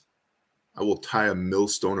ones, I will tie a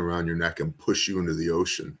millstone around your neck and push you into the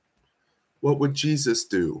ocean. What would Jesus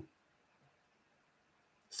do?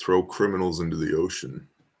 Throw criminals into the ocean.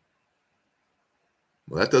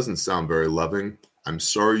 Well, that doesn't sound very loving. I'm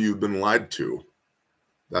sorry you've been lied to.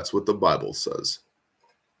 That's what the Bible says.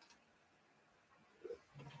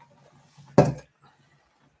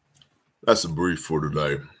 That's a brief for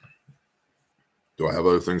today. Do I have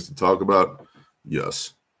other things to talk about?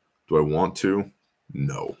 Yes. Do I want to?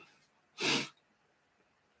 No. If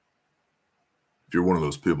you're one of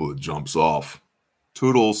those people that jumps off,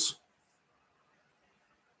 toodles.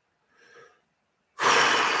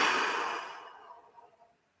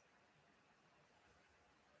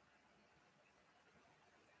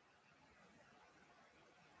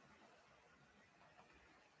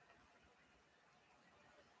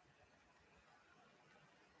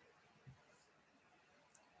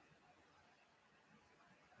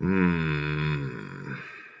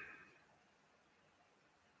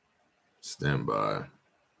 Stand by.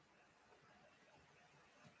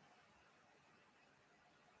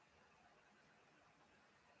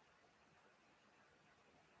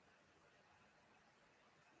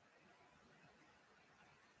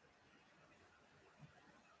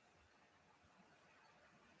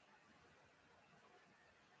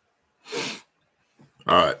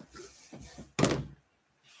 All right.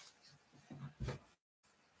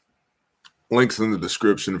 Links in the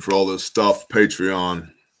description for all this stuff.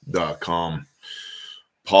 Patreon.com.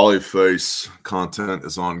 Polyface content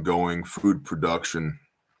is ongoing. Food production.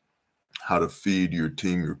 How to feed your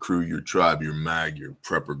team, your crew, your tribe, your mag, your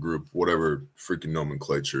prepper group, whatever freaking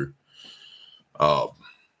nomenclature.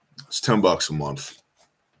 It's $10 a month.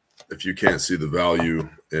 If you can't see the value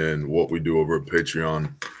in what we do over at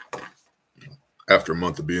Patreon after a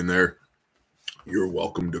month of being there, you're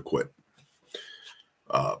welcome to quit.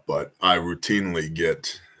 But I routinely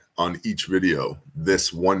get on each video,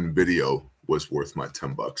 this one video was worth my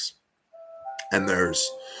 $10. And there's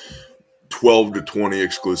 12 to 20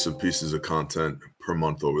 exclusive pieces of content per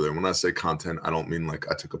month over there. When I say content, I don't mean like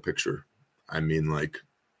I took a picture. I mean like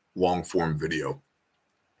long form video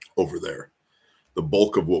over there. The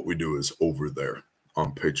bulk of what we do is over there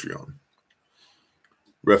on Patreon.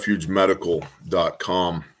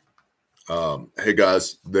 refugemedical.com. Hey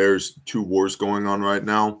guys, there's 2 wars going on right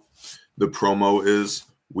now. The promo is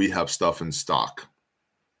we have stuff in stock,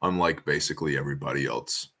 unlike basically everybody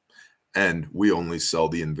else. And we only sell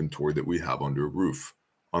the inventory that we have under a roof,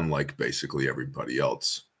 unlike basically everybody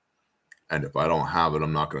else. And if I don't have it,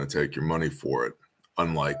 I'm not going to take your money for it,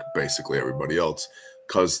 unlike basically everybody else,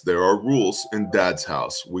 because there are rules in Dad's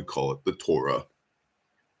house. We call it the Torah.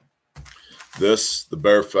 This, the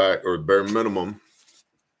bare fact or bare minimum,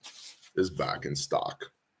 is back in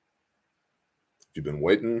stock. If you've been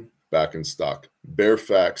waiting, back in stock. Bare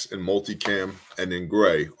facts in multicam and in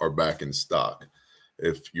gray are back in stock.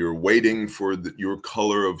 If you're waiting for your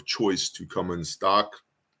color of choice to come in stock,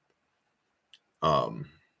 I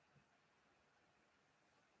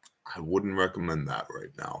wouldn't recommend that right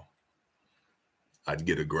now. I'd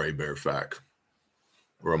get a gray Barefac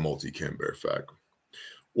or a multicam Barefac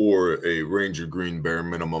or a Ranger Green bare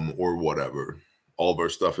minimum or whatever. All of our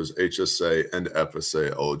stuff is HSA and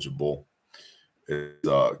FSA eligible. It's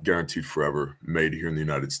guaranteed forever, made here in the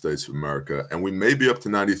United States of America. And we may be up to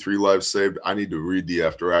 93 lives saved. I need to read the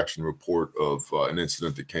after action report of an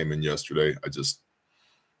incident that came in yesterday. I just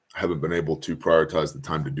haven't been able to prioritize the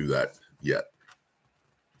time to do that yet.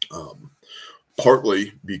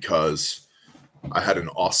 Partly because I had an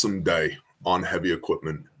awesome day on heavy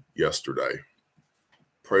equipment yesterday.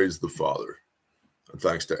 Praise the Father. And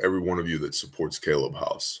thanks to every one of you that supports Caleb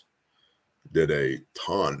House. Did a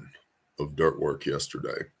ton of dirt work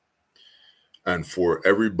yesterday. And for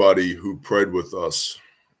everybody who prayed with us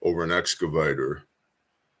over an excavator,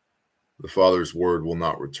 the Father's word will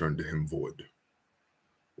not return to him void.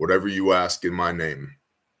 Whatever you ask in my name,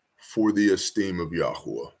 for the esteem of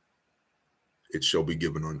Yahuwah, it shall be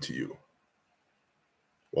given unto you.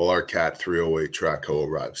 While our Cat 308 Traco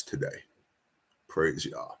arrives today. Praise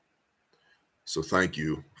Yah. So thank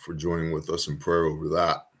you for joining with us in prayer over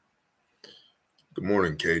that. Good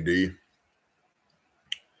morning, KD.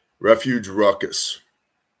 Refuge Ruckus.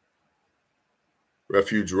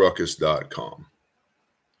 RefugeRuckus.com.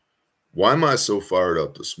 Why am I so fired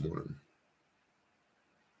up this morning?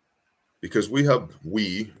 Because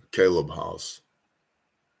we, Caleb House,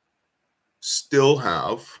 still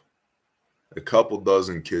have a couple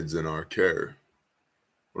dozen kids in our care.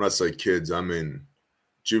 When I say kids, I mean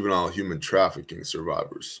juvenile human trafficking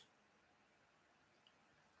survivors.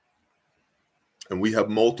 And we have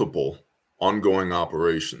multiple ongoing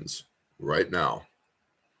operations right now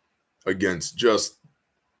against just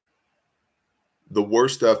the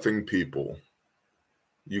worst effing people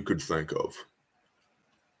you could think of.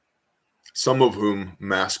 Some of whom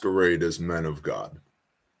masquerade as men of God.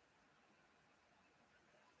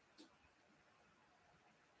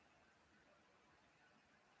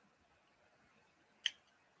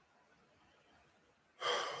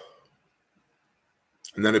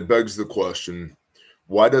 And then it begs the question,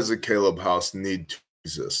 why does a Caleb House need to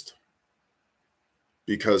exist?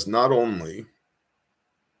 Because not only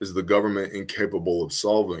is the government incapable of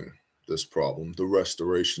solving this problem, the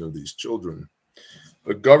restoration of these children,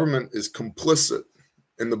 the government is complicit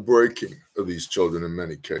in the breaking of these children in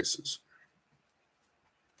many cases.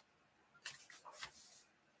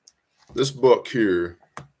 This book here,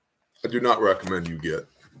 I do not recommend you get.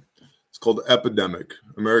 It's called Epidemic,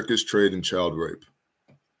 America's Trade in Child Rape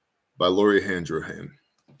by Lori Handrahan.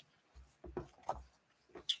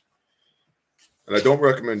 And I don't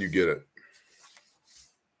recommend you get it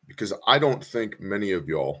because I don't think many of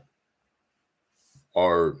y'all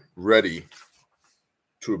are ready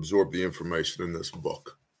to absorb the information in this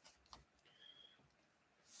book.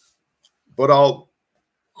 But I'll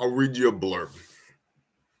read you a blurb,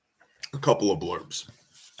 a couple of blurbs.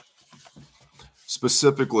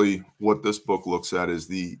 Specifically, what this book looks at is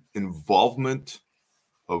the involvement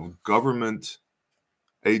of government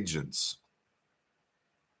agents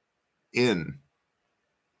in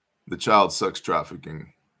the child sex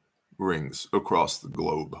trafficking rings across the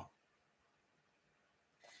globe.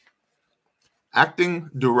 Acting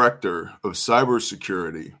Director of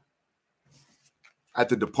Cybersecurity at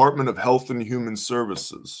the Department of Health and Human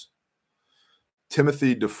Services,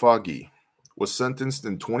 Timothy DeFoggy, was sentenced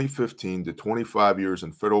in 2015 to 25 years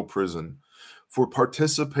in federal prison for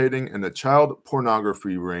participating in a child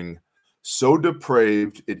pornography ring so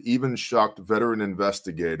depraved it even shocked veteran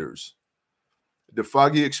investigators.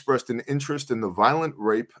 DeFoggy expressed an interest in the violent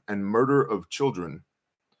rape and murder of children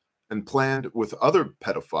and planned with other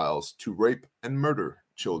pedophiles to rape and murder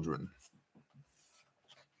children.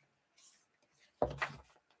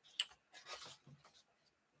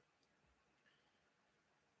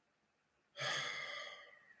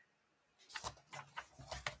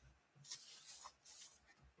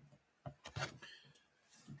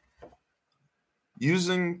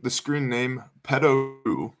 Using the screen name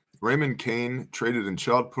Pedo, Raymond Cain traded in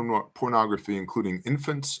child pornography, including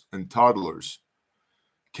infants and toddlers.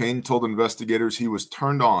 Cain told investigators he was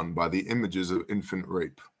turned on by the images of infant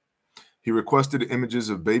rape. He requested images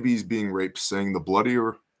of babies being raped, saying the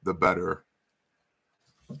bloodier, the better.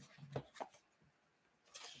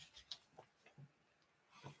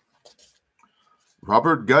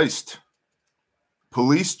 Robert Geist,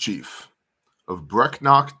 police chief of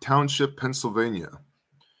Brecknock Township, Pennsylvania,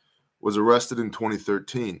 was arrested in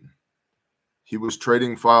 2013. He was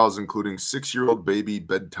trading files including 6-year-old baby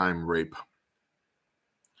bedtime rape.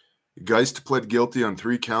 Geist pled guilty on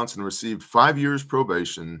 3 counts and received 5 years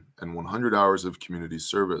probation and 100 hours of community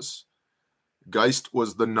service. Geist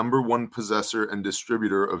was the #1 possessor and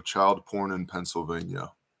distributor of child porn in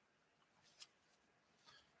Pennsylvania.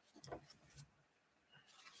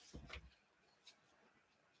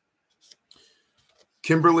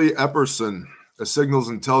 Kimberly Epperson, a signals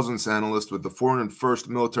intelligence analyst with the 401st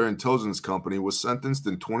Military Intelligence Company, was sentenced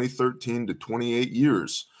in 2013 to 28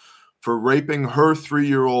 years for raping her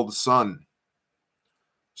 3-year-old son.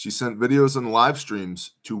 She sent videos and live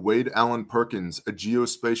streams to Wade Allen Perkins, a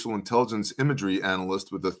geospatial intelligence imagery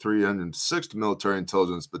analyst with the 306th Military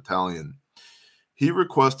Intelligence Battalion. He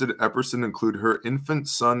requested Epperson include her infant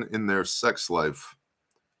son in their sex life.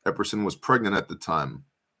 Epperson was pregnant at the time.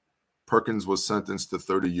 Perkins was sentenced to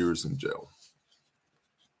 30 years in jail.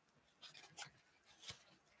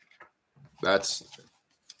 That's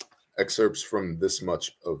excerpts from this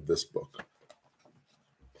much of this book.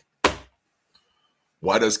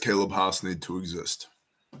 Why does Caleb Haas need to exist?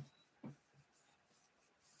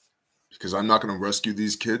 Because I'm not going to rescue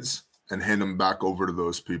these kids and hand them back over to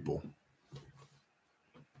those people.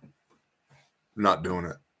 I'm not doing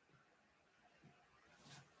it.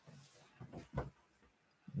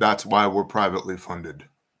 That's why we're privately funded.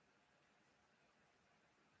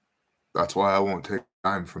 That's why I won't take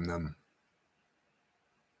time from them.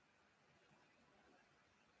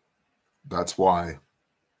 That's why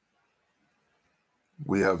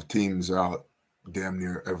we have teams out damn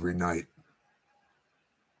near every night.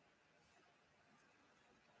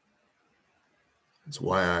 That's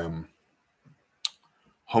why I am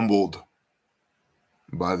humbled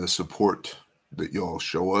by the support that y'all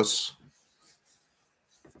show us.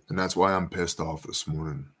 And that's why I'm pissed off this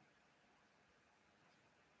morning.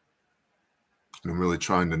 And I'm really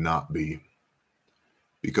trying to not be,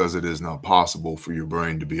 because it is not possible for your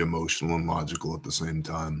brain to be emotional and logical at the same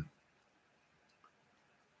time.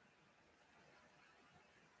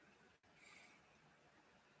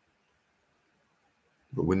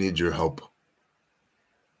 But we need your help.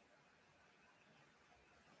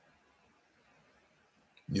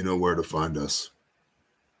 You know where to find us.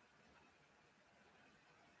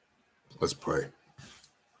 Let's pray.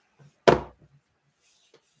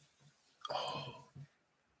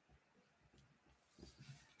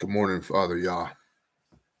 Good morning, Father Yah.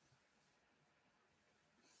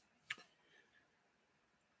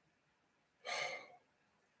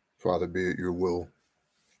 Father, be it your will.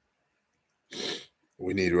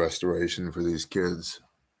 We need restoration for these kids.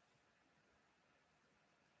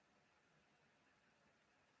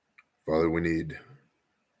 Father, we need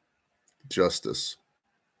justice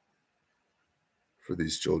for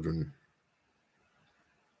these children.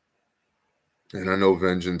 And I know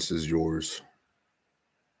vengeance is yours.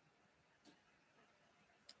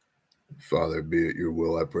 Father, be it your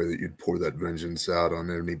will. I pray that you'd pour that vengeance out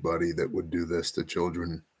on anybody that would do this to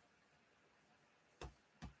children.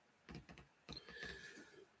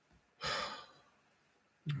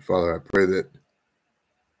 Father, I pray that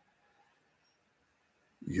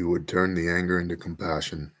you would turn the anger into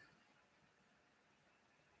compassion.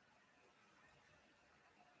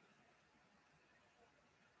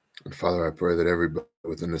 And Father, I pray that everybody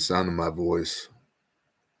within the sound of my voice,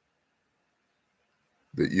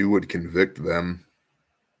 that you would convict them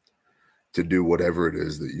to do whatever it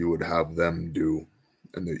is that you would have them do,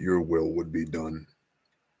 and that your will would be done.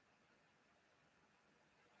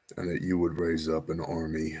 And that you would raise up an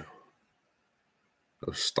army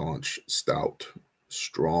of staunch, stout,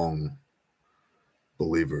 strong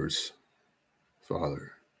believers,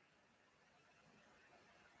 Father.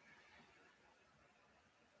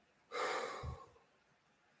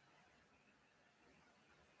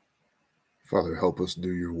 Father, help us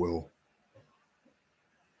do your will.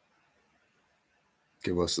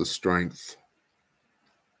 Give us the strength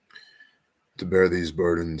to bear these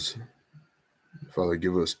burdens. Father,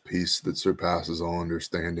 give us peace that surpasses all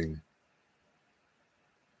understanding.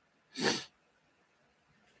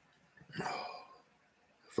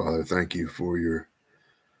 Father, thank you for your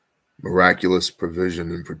miraculous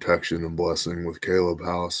provision and protection and blessing with Caleb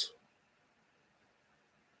House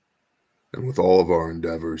and with all of our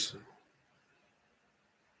endeavors.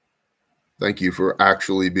 Thank you for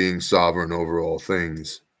actually being sovereign over all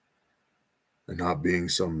things and not being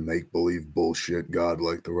some make-believe bullshit God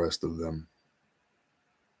like the rest of them.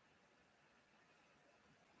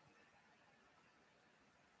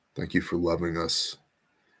 Thank you for loving us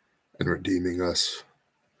and redeeming us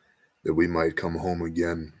that we might come home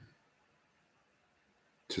again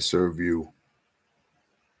to serve you.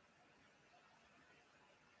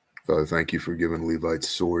 Father, thank you for giving Levites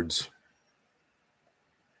swords.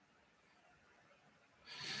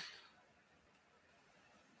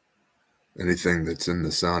 Anything that's in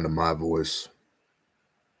the sound of my voice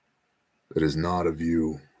that is not of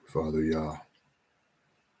you, Father Yah,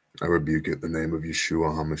 I rebuke it in the name of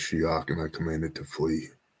Yeshua HaMashiach, and I command it to flee.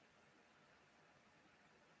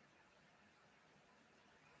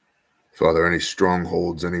 Father, any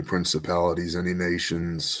strongholds, any principalities, any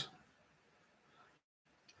nations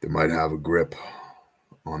that might have a grip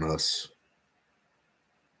on us,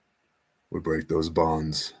 we break those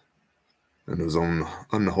bonds and those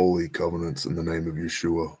unholy covenants in the name of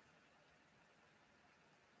Yeshua.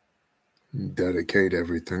 And dedicate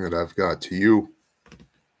everything that I've got to you.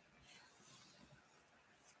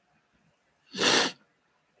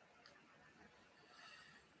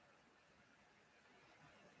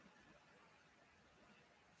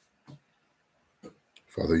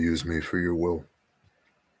 Father, use me for your will,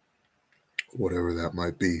 whatever that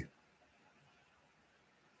might be.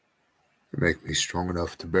 Make me strong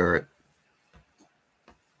enough to bear it.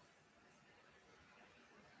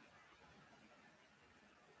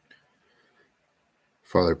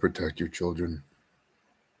 Father, protect your children.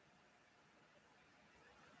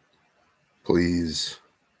 Please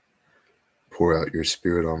pour out your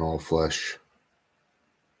spirit on all flesh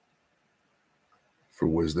for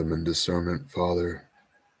wisdom and discernment, Father,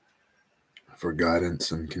 for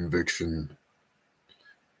guidance and conviction.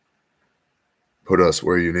 Put us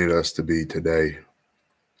where you need us to be today.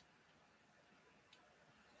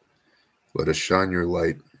 Let us shine your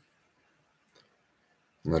light.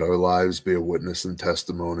 Let our lives be a witness and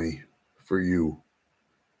testimony for you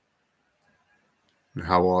and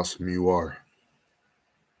how awesome you are.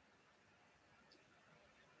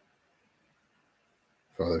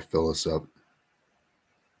 Father, fill us up.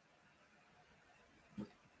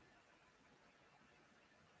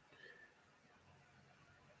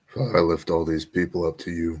 Father, I lift all these people up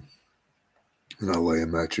to you, and I lay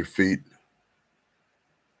them at your feet.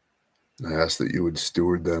 I ask that you would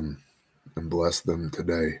steward them and bless them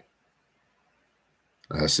today.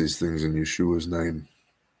 I ask these things in Yeshua's name.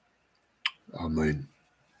 Amen.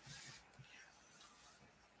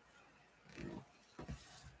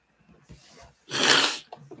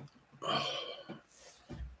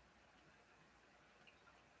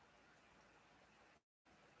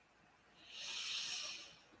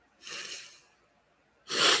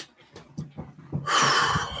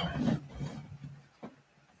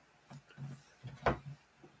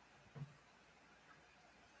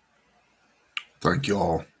 Thank you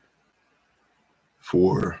all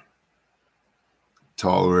for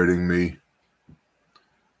tolerating me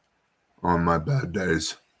on my bad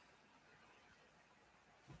days.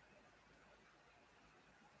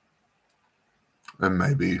 And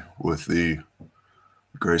maybe with the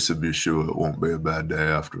grace of Yeshua, it won't be a bad day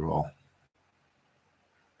after all.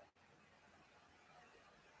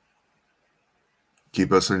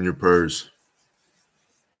 Keep us in your prayers.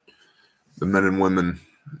 The men and women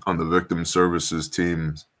on the victim services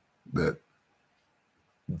teams that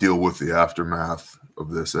deal with the aftermath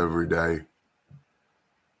of this every day.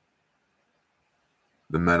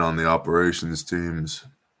 The men on the operations teams.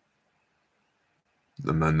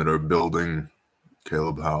 The men that are building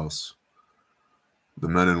Caleb House. The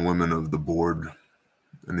men and women of the board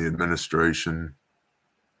and the administration.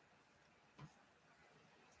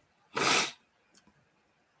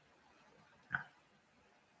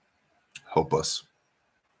 Help us.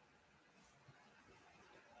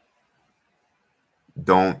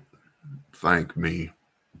 Don't thank me.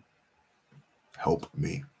 Help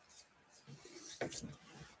me.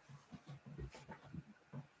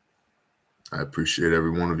 I appreciate every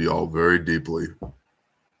one of y'all very deeply. And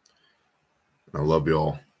I love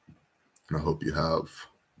y'all. And I hope you have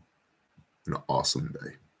an awesome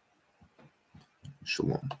day.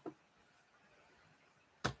 Shalom.